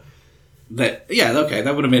 Yeah. That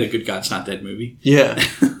would have made a good God's Not Dead movie. Yeah.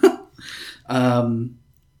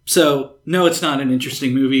 So no, it's not an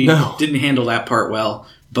interesting movie. No. Didn't handle that part well,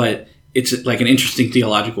 but. It's like an interesting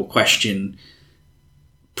theological question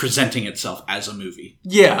presenting itself as a movie.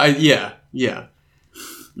 Yeah.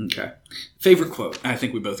 Okay. Favorite quote. I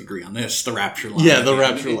think we both agree on this. The rapture line. Yeah, the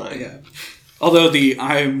rapture line. Yeah. Although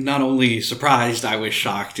I'm not only surprised, I was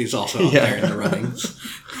shocked is also up there in the runnings.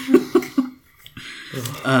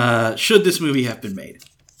 Should this movie have been made?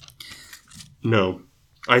 No.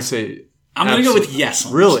 I say I'm going to go with yes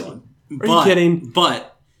on really? This one. Are you kidding? But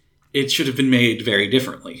it should have been made very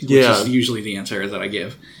differently, which is usually the answer that I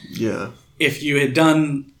give. Yeah. If you had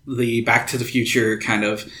done the Back to the Future kind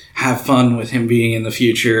of have fun with him being in the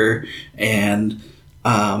future and,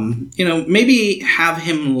 maybe have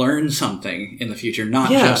him learn something in the future, not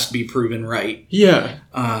just be proven right. Yeah.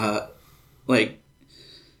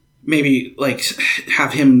 Maybe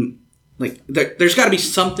have him, there's got to be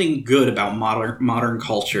something good about modern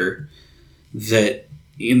culture that...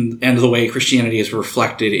 and the way Christianity is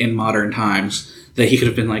reflected in modern times, that he could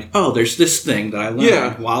have been like, oh, there's this thing that I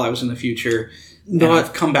learned while I was in the future, and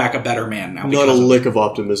I've come back a better man now. Not a lick of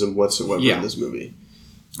optimism whatsoever in this movie.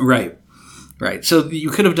 Right. So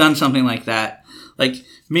you could have done something like that. Like,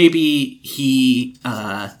 maybe he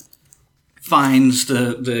finds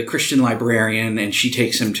the Christian librarian, and she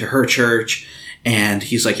takes him to her church, and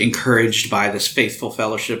he's like encouraged by this faithful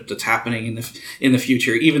fellowship that's happening in the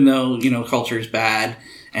future, even though culture is bad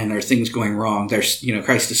and there are things going wrong. There's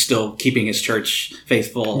Christ is still keeping his church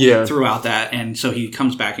faithful throughout that, and so he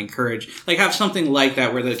comes back encouraged. Like, have something like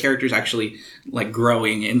that where the character's actually like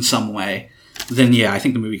growing in some way. Then I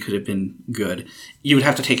think the movie could have been good. You would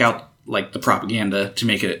have to take out like the propaganda to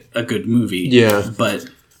make it a good movie. Yeah, but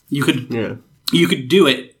you could do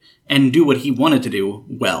it and do what he wanted to do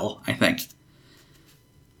well, I think.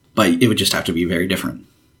 But it would just have to be very different.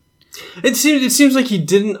 It seems like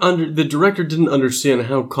the director didn't understand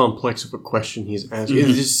how complex of a question he's asking.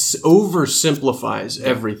 Mm-hmm. It just oversimplifies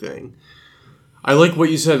everything. I like what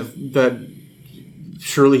you said, that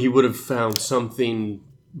surely he would have found something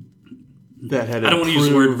that had improved. I don't want to use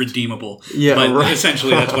the word redeemable, but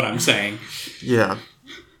essentially that's what I'm saying. Yeah.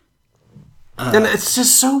 And it's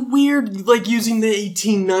just so weird, like using the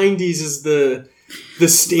 1890s as the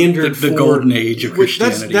standard the golden age of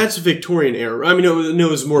Christianity. That's Victorian era. I mean, it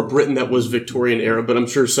was more Britain that was Victorian era, but I'm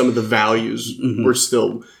sure some of the values were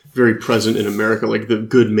still very present in America, like the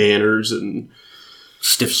good manners and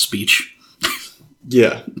stiff speech.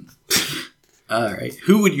 Yeah. All right.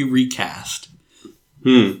 Who would you recast?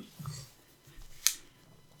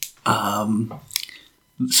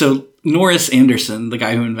 So Norris Anderson, the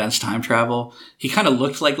guy who invents time travel, he kind of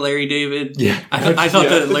looked like Larry David. Yeah. I thought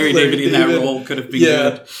that Larry David in that role could have been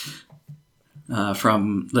good.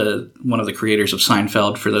 From one of the creators of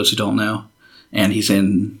Seinfeld, for those who don't know. And he's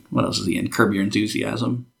in, what else is he in? Curb Your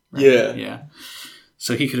Enthusiasm. Right? Yeah.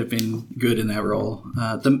 So he could have been good in that role.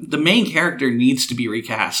 The main character needs to be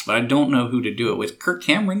recast, but I don't know who to do it with. Kirk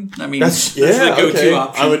Cameron? I mean, that's the go-to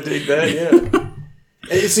option. I would dig that, yeah.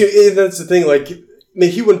 See, that's the thing, like,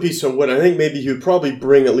 he wouldn't be so wet. I think maybe he would probably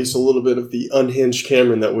bring at least a little bit of the unhinged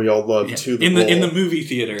Cameron that we all love to the role. In the movie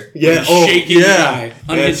theater. Yeah. Shaking guy.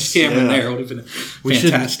 Unhinged Cameron there would have been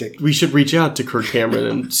fantastic. We should reach out to Kirk Cameron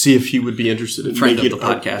and see if he would be interested in friend of the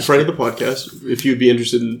podcast. Friend of the podcast. If he would be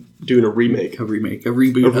interested in doing a remake. A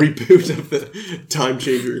reboot of the Time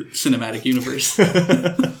Changer cinematic universe.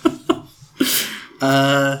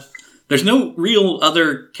 There's no real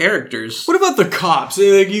other characters. What about the cops?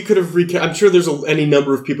 You could have recast. I'm sure there's any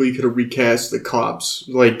number of people you could have recast the cops.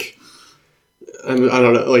 Like, I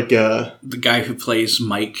don't know, like the guy who plays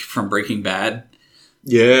Mike from Breaking Bad.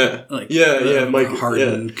 Yeah, Mike,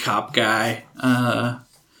 hardened cop guy.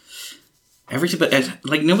 Everything, but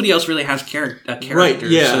like nobody else really has a character, right?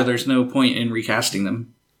 Yeah. So there's no point in recasting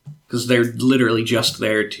them because they're literally just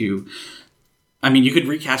there to. I mean, you could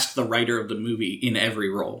recast the writer of the movie in every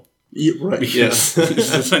role. Yeah, right. Because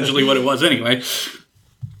it's essentially what it was anyway.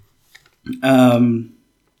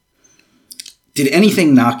 Did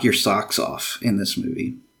anything knock your socks off in this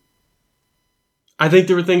movie? I think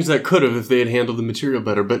there were things that could have if they had handled the material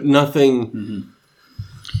better, but nothing. Mm-hmm.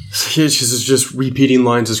 It's just repeating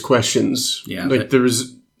lines as questions. Yeah, like there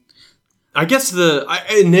was. I guess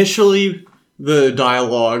initially the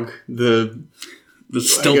dialogue, the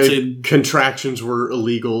stilted contractions were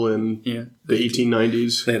illegal in the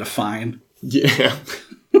 1890s. They had a fine. Yeah.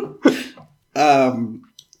 I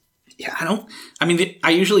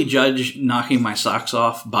usually judge knocking my socks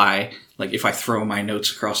off by like if I throw my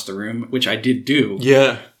notes across the room, which I did do.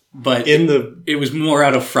 Yeah. But it was more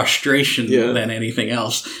out of frustration than anything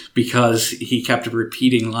else because he kept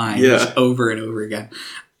repeating lines over and over again.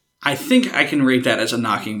 I think I can rate that as a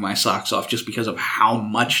knocking my socks off just because of how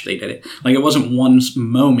much they did it. Like, it wasn't one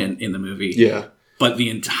moment in the movie. Yeah. But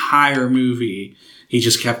the entire movie, he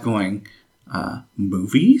just kept going,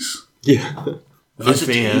 movies? Yeah.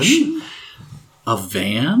 Visitation? A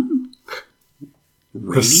van?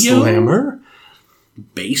 Radio? The Slammer?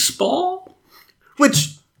 Baseball?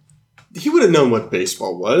 Which, he would have known what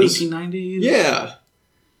baseball was. 1890s? Yeah.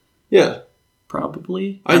 Yeah.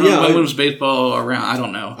 Probably. When was baseball around? I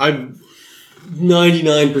don't know. I'm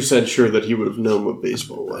 99% sure that he would have known what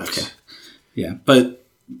baseball was. Okay. Yeah, but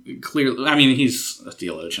clearly, I mean, he's a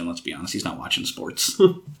theologian, let's be honest. He's not watching sports.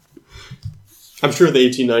 I'm sure the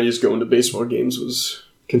 1890s going to baseball games was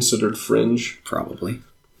considered fringe. Probably.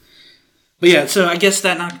 But yeah, so I guess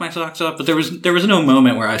that knocked my socks off, but there was no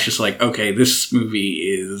moment where I was just like, okay, this movie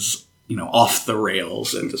is... off the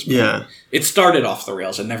rails at this point. Yeah. It started off the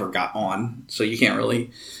rails and never got on, so you can't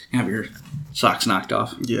really have your socks knocked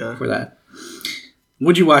off for that.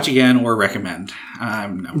 Would you watch again or recommend?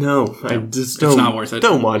 No. I just don't. It's not worth it.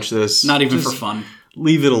 Don't watch this. Not even for fun.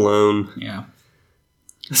 Leave it alone. Yeah.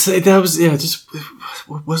 That was, just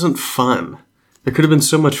it wasn't fun. There could have been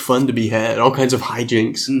so much fun to be had. All kinds of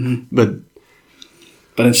hijinks. Mm-hmm.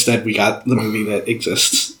 But instead we got the movie that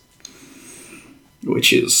exists.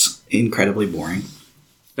 Which is incredibly boring.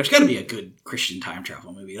 There's got to be a good Christian time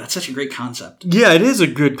travel movie. That's such a great concept. Yeah, it is a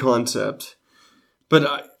good concept.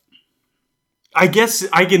 But I guess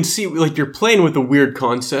I can see, like, you're playing with the weird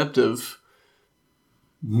concept of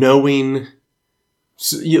knowing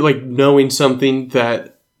something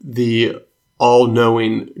that the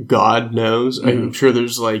all-knowing God knows. Mm-hmm. I'm sure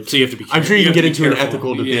there's, like... So you have to be careful. I'm sure you can get into an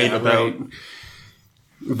ethical debate about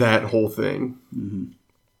that whole thing. Mm-hmm.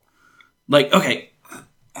 Like, okay...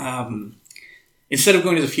 instead of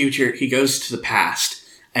going to the future, he goes to the past,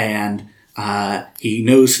 and he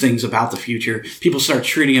knows things about the future. People start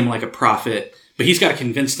treating him like a prophet, but he's got to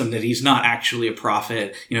convince them that he's not actually a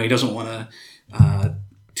prophet. He doesn't want to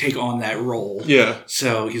take on that role. Yeah.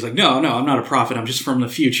 So he's like, no, I'm not a prophet. I'm just from the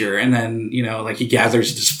future. And then, he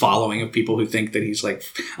gathers this following of people who think that he's like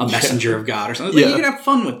a messenger of God or something. Like, you can have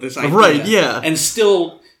fun with this idea. Right, yeah. And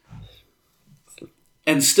still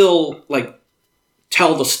like,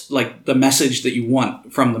 tell the message that you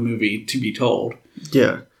want from the movie to be told.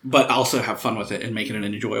 Yeah. But also have fun with it and make it an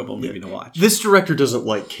enjoyable movie to watch. This director doesn't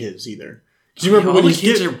like kids either. Do you remember when the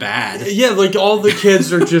kids are bad? Yeah, like all the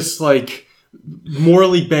kids are just like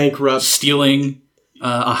morally bankrupt. Stealing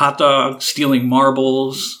a hot dog, stealing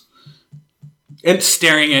marbles, and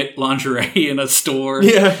staring at lingerie in a store.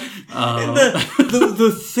 Yeah. And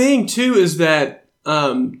the thing too is that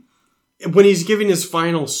when he's giving his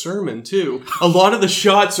final sermon too, a lot of the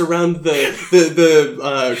shots around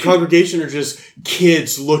the congregation are just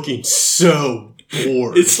kids looking so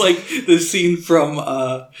bored. It's like the scene from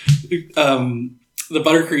the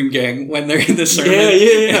Buttercream Gang when they're in the sermon.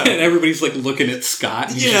 Yeah. And everybody's like looking at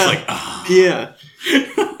Scott. And he's just like, ah. Yeah.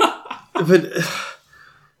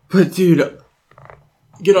 But dude,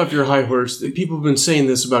 get off your high horse. People have been saying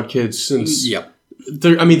this about kids since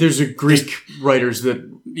there's a Greek writers that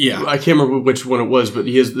I can't remember which one it was, but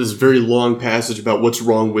he has this very long passage about what's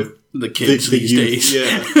wrong with the kids these days.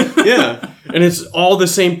 Yeah, yeah, and it's all the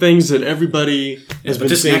same things that everybody has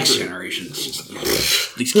been saying. Next generation,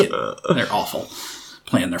 these kids, they're awful.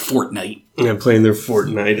 Playing their Fortnite. Yeah, playing their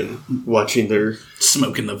Fortnite and watching their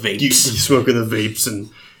smoking the vapes, and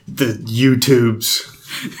the YouTubes.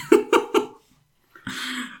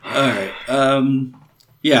 All right.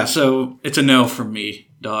 Yeah, so it's a no from me,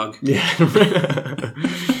 dog. Yeah.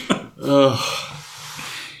 Oh,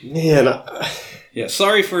 man. Yeah,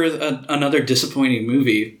 sorry for another disappointing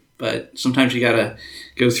movie, but sometimes you gotta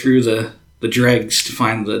go through the dregs to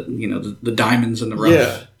find the diamonds in the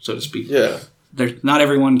rough, so to speak. Yeah. Not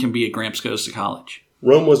everyone can be a Gramps Goes to College.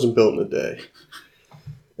 Rome wasn't built in a day.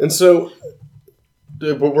 And so,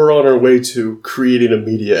 but we're on our way to creating a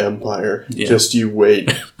media empire. Yeah. Just you wait.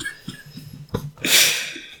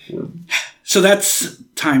 So that's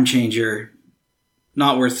Time Changer.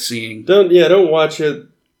 Not worth seeing. Don't watch it.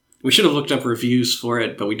 We should have looked up reviews for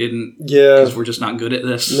it, but we didn't. Yeah. Because we're just not good at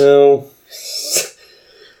this. No.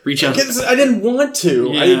 Reach out. I didn't want to.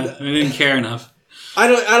 Yeah, I didn't care enough. I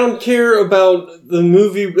don't care about the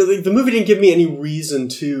movie. Really, the movie didn't give me any reason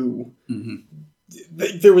to. Mm-hmm.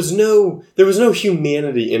 There was no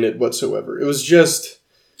humanity in it whatsoever. It was just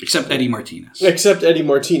except Eddie Martinez.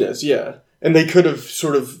 Yeah, and they could have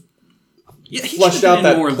sort of flushed out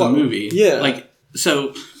that more of the movie. Yeah,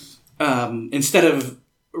 instead of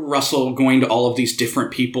Russell going to all of these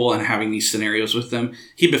different people and having these scenarios with them,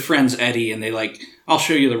 he befriends Eddie, and they I'll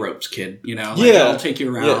show you the ropes, kid. I'll take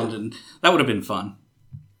you around, and that would have been fun.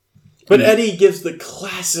 But Eddie gives the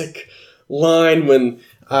classic line when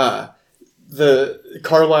the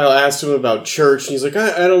Carlisle asks him about church, and he's like,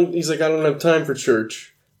 I don't have time for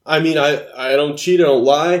church. I mean, I don't cheat, I don't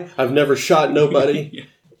lie, I've never shot nobody. Yeah.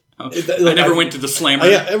 I never went to the Slammer.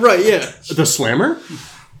 Yeah, right, yeah. The Slammer?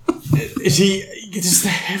 Is he... It's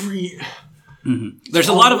every... Mm-hmm. There's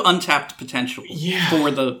a lot of untapped potential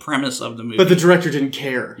for the premise of the movie. But the director didn't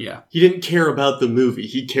care. Yeah. He didn't care about the movie.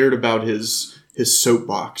 He cared about his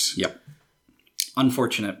soapbox. Yep.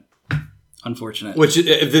 Unfortunate. Which,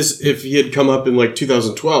 if he had come up in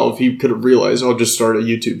 2012, he could have realized, I'll just start a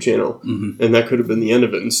YouTube channel. Mm-hmm. And that could have been the end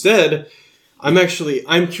of it. Instead, I'm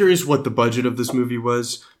curious what the budget of this movie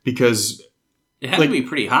was, because... It had to be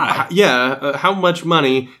pretty high. How much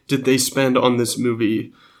money did they spend on this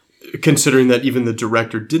movie, considering that even the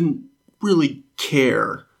director didn't really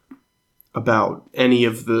care about any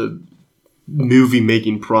of the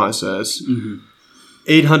movie-making process? Mm-hmm.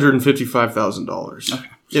 $855,000. Okay.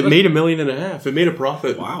 It made $1.5 million. It made a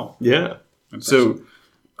profit. Wow. Yeah. Impressive. So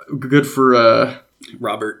good for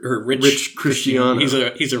Rich Cristiano.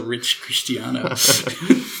 He's a rich Cristiano.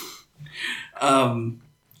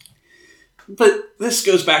 But this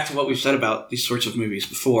goes back to what we've said about these sorts of movies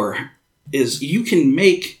before, is you can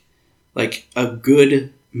make a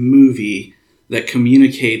good movie that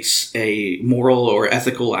communicates a moral or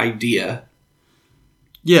ethical idea.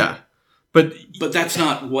 Yeah. But that's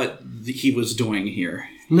not what he was doing here.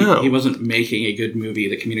 No. He wasn't making a good movie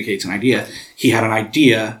that communicates an idea. He had an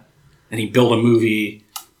idea, and he built a movie,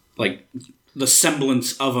 the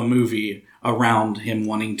semblance of a movie around him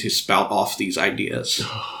wanting to spout off these ideas,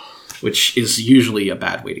 which is usually a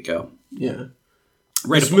bad way to go. Yeah.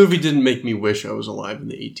 This movie didn't make me wish I was alive in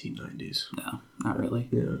the 1890s. No, not really.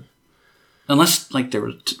 Yeah. Unless, there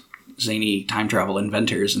were zany time travel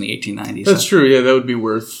inventors in the 1890s. That's true, yeah, that would be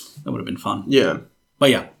worth... That would have been fun. Yeah.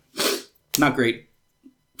 But yeah, not great.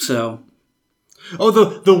 So... Oh,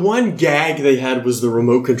 the one gag they had was the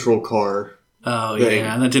remote control car. Oh, thing.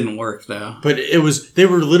 Yeah, that didn't work, though. But they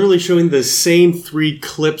were literally showing the same 3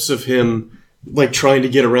 clips of him, trying to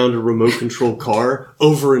get around a remote control car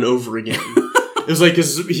over and over again. It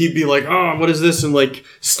was he'd be like, oh, what is this? And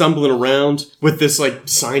stumbling around with this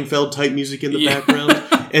Seinfeld type music in the background.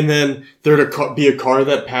 And then there'd be a car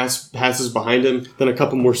that passes behind him. Then a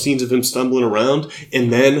couple more scenes of him stumbling around.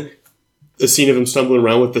 And then a scene of him stumbling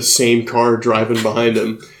around with the same car driving behind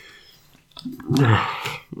him. All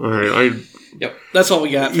right. Yep. That's all we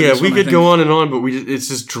got. Yeah, we could go on and on, but it's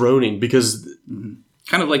just droning because...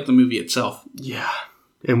 Kind of like the movie itself. Yeah.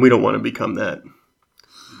 And we don't want to become that.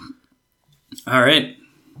 All right.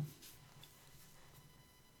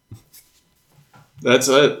 That's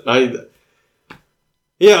it.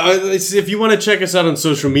 If you want to check us out on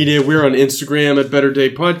social media, we're on Instagram at Better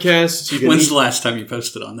Day Podcast. When's the last time you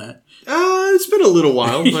posted on that? It's been a little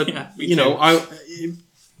while, but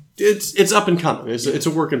it's up and coming. It's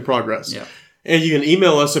a work in progress. Yeah. And you can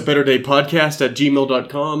email us at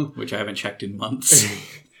betterdaypodcast@gmail.com. Which I haven't checked in months.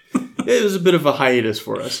 It was a bit of a hiatus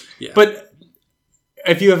for us. Yeah. But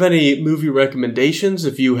If you have any movie recommendations,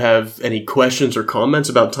 if you have any questions or comments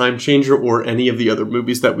about Time Changer or any of the other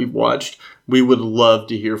movies that we've watched, we would love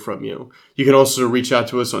to hear from you. You can also reach out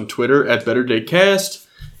to us on Twitter at BetterDayCast,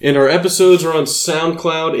 and our episodes are on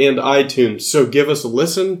SoundCloud and iTunes, so give us a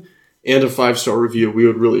listen and a 5-star review. We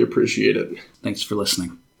would really appreciate it. Thanks for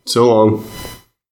listening. So long.